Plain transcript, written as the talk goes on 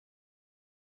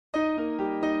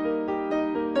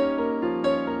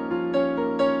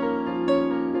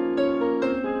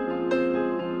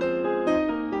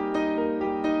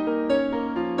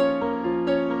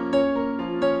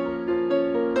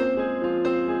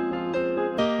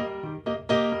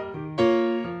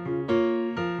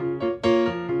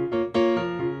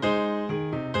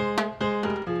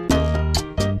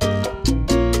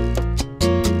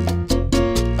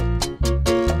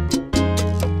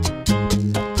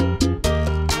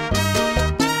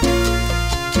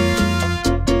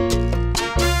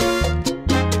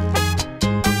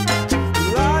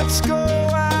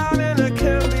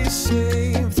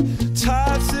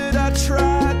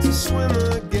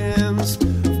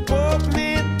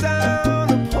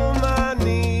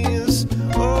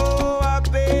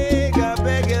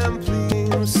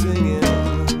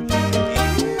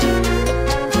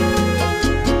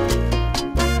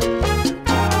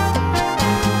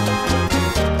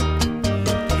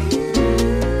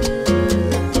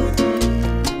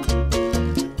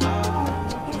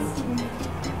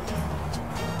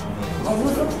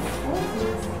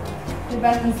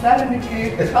sterren in de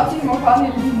keuken. Schat, je mag wel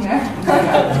niet liegen, hè.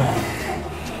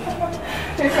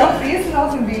 Je kan feesten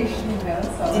als een beestje niet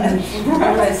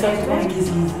wil. Wij zouden wel een keer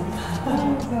zien.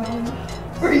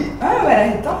 Oei, waar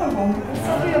heb je dat gevonden? Ik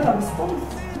wist niet dat dat bestond.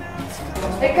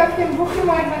 Ik heb geen boekje,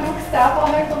 maar ik ben ook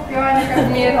stapelgek op jou en ik heb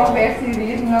meer dan 15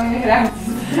 redenen dan je graag.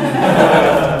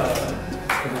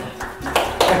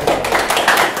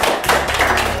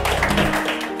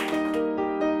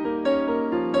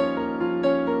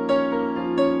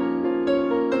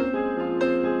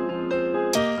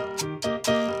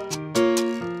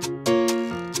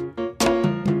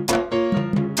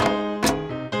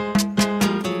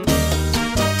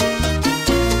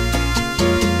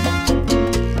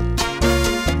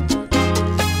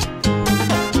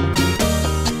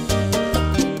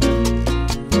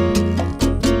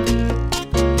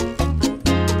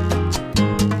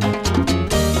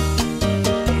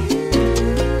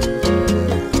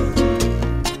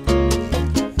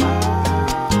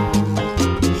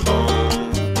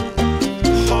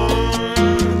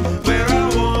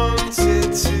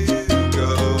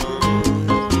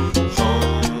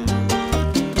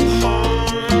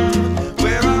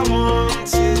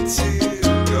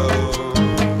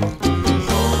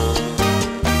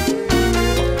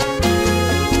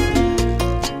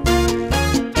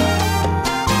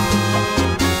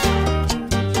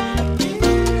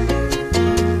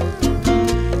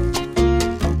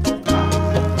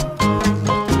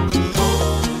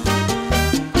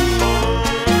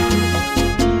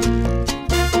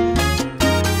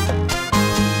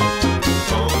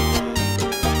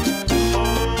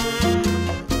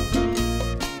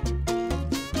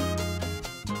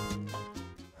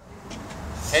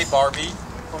 Hey Barbie,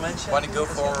 wanna go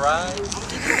for a ride?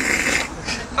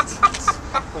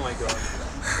 Oh my god.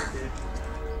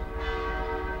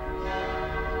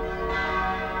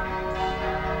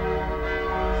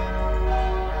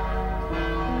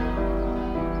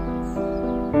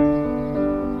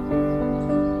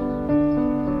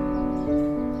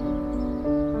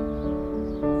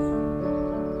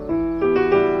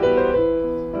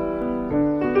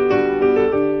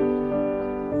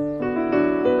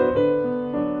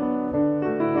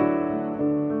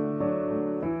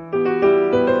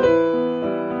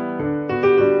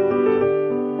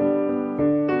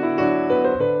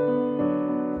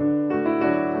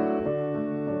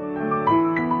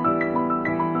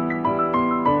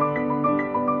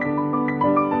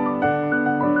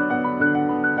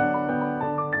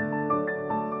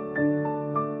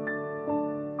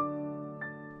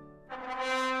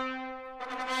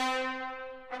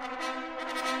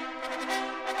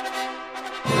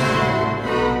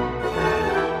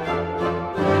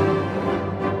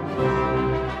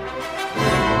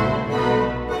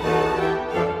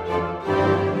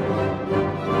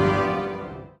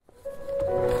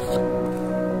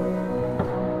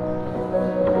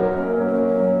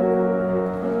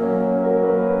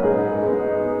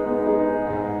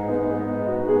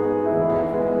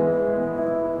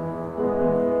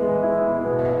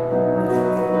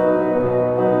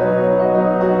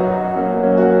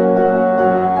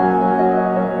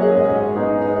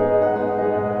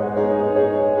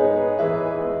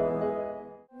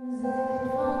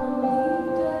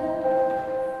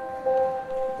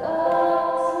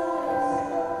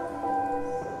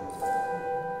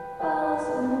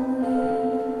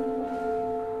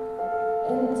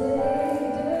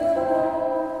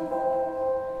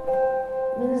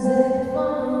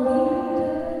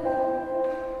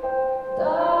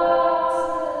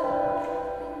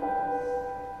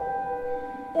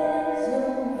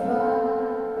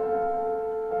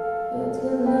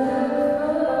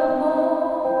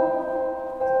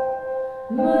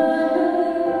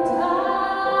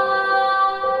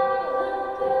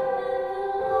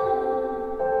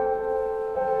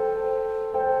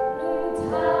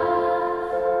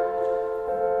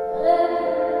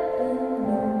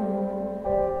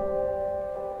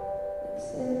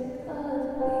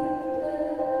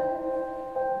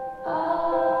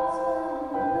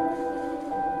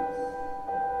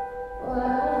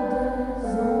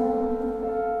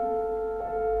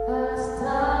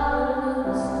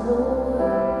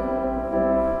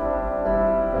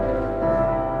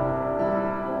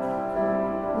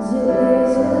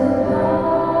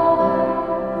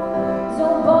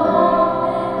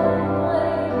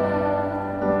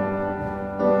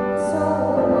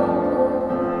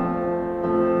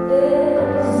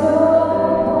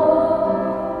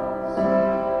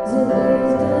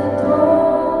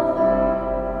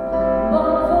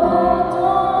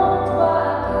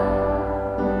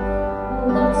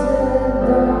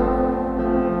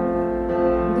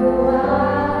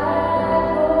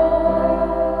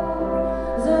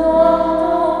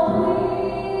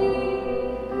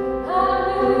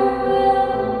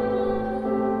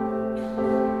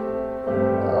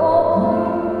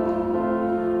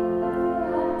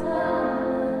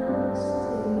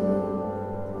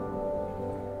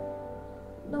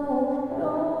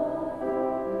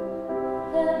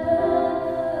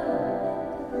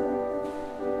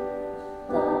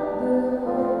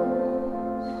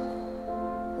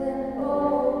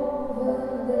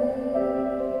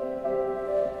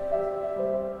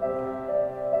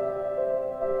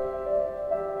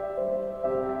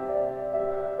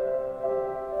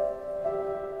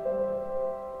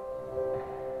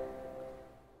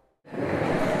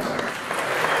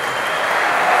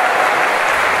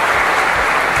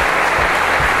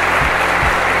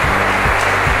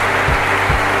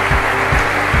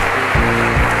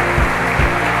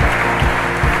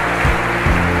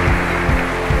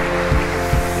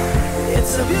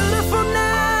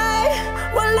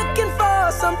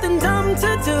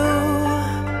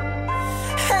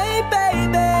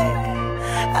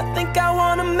 I think I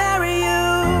wanna marry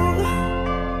you.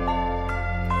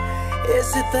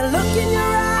 Is it the look in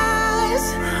your eyes,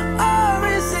 or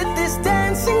is it this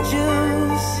dancing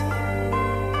juice?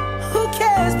 Who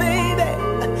cares, baby?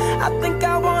 I think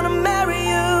I wanna marry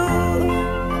you.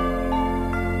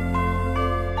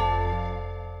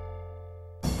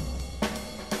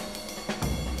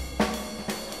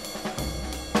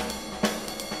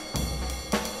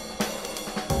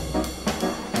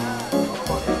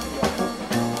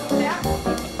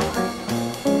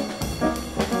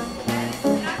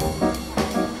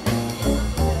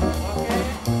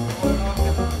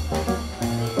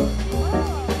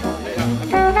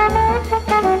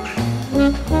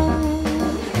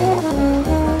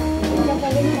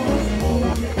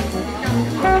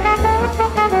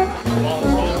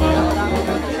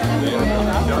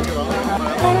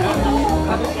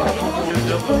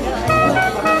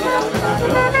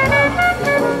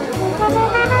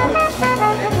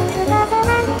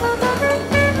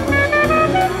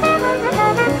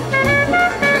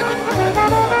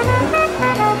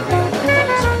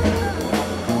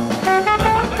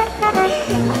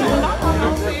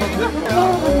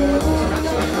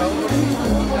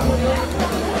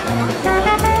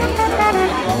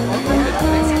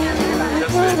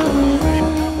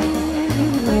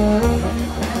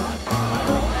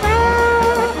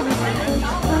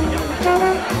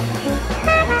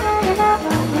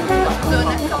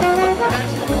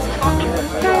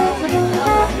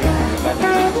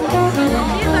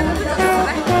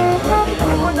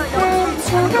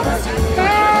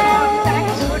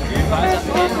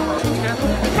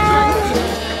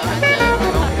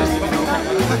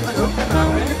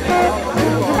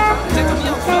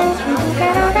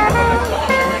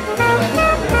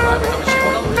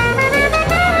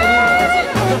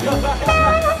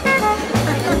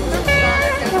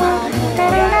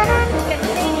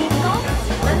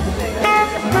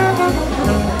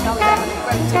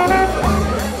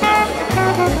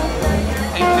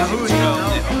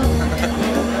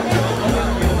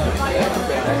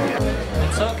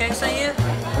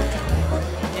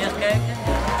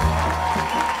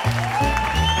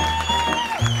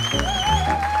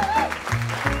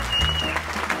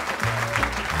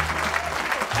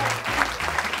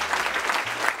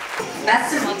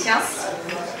 Beste Matthias,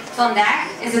 vandaag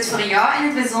is het voor jou in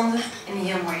het bijzonder een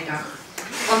heel mooie dag.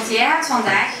 Want jij hebt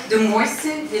vandaag de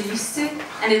mooiste, de liefste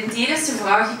en de tederste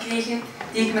vrouw gekregen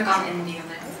die ik me kan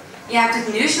inbeelden. Je hebt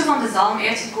het neusje van de zalm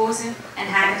uitgekozen en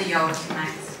haar de jouwe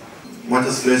gemaakt.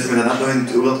 Matthias fluisterde me daarnet nog in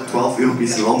het oor dat er 12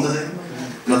 Europese landen zijn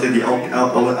en dat hij die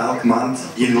elke maand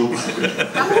 1 wil bezoeken.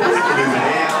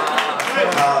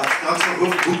 Ik ga straks nog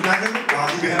over het boek leggen. We gaan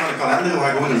niet beginnen met een kalender, we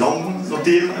gaan gewoon de landen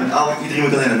noteren en iedereen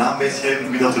moet dan zijn naam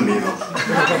bijschrijven wie dat er mee wil.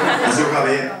 En zo gaan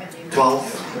wij 12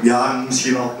 jaar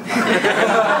misschien wel.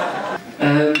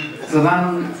 We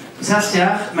waren 6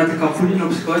 jaar met de kampioenen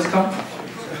op scoutskamp.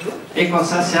 Ik was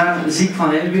 6 jaar ziek van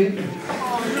heimwee.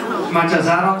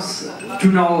 Matthias,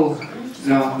 toen al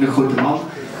een grote man,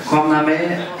 kwam naar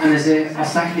mij en hij zei: als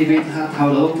het echt niet beter gaat, gaan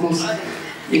we dat oplossen.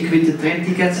 Ik weet de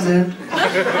treintickets,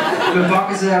 we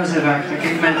pakken ze en we zijn weg.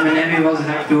 Kijk, mijn heimwee was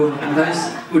er echt over. En dat is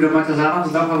hoe de Matthias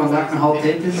dag van vandaag nog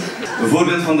altijd is. Een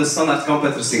voorbeeld van de standaard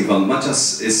kampuitrusting van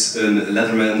Matthias is een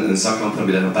Leatherman, een zaklamp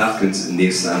waarmee je een paard kunt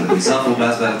neerslaan. Een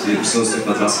zelfopblaasbare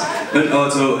 2-persoonstukmatras, een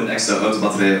auto, een extra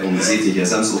autobatterij om 17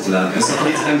 gsm's op te laden, een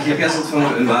satelliet, een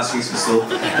gps-ontvanger, een waarschuwingspistool,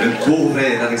 een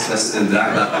kogelvrije reddingsvest, een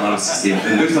draagbaar alarmsysteem,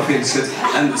 een luchtafweergeschut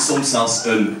en soms zelfs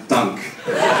een tank.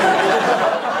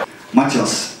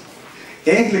 Matthias,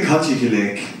 eigenlijk had je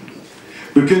gelijk.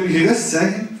 We kunnen gerust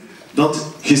zeggen dat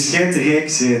je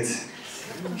scheidsrijk bent.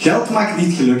 Geld maakt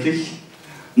niet gelukkig,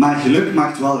 maar geluk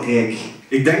maakt wel rijk.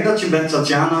 Ik denk dat je bij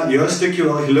Tatjana jouw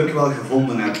stukje geluk wel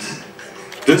gevonden hebt.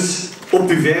 Dus op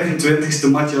je 25e,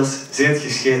 Matthias, zijt je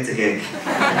scheidsrijk.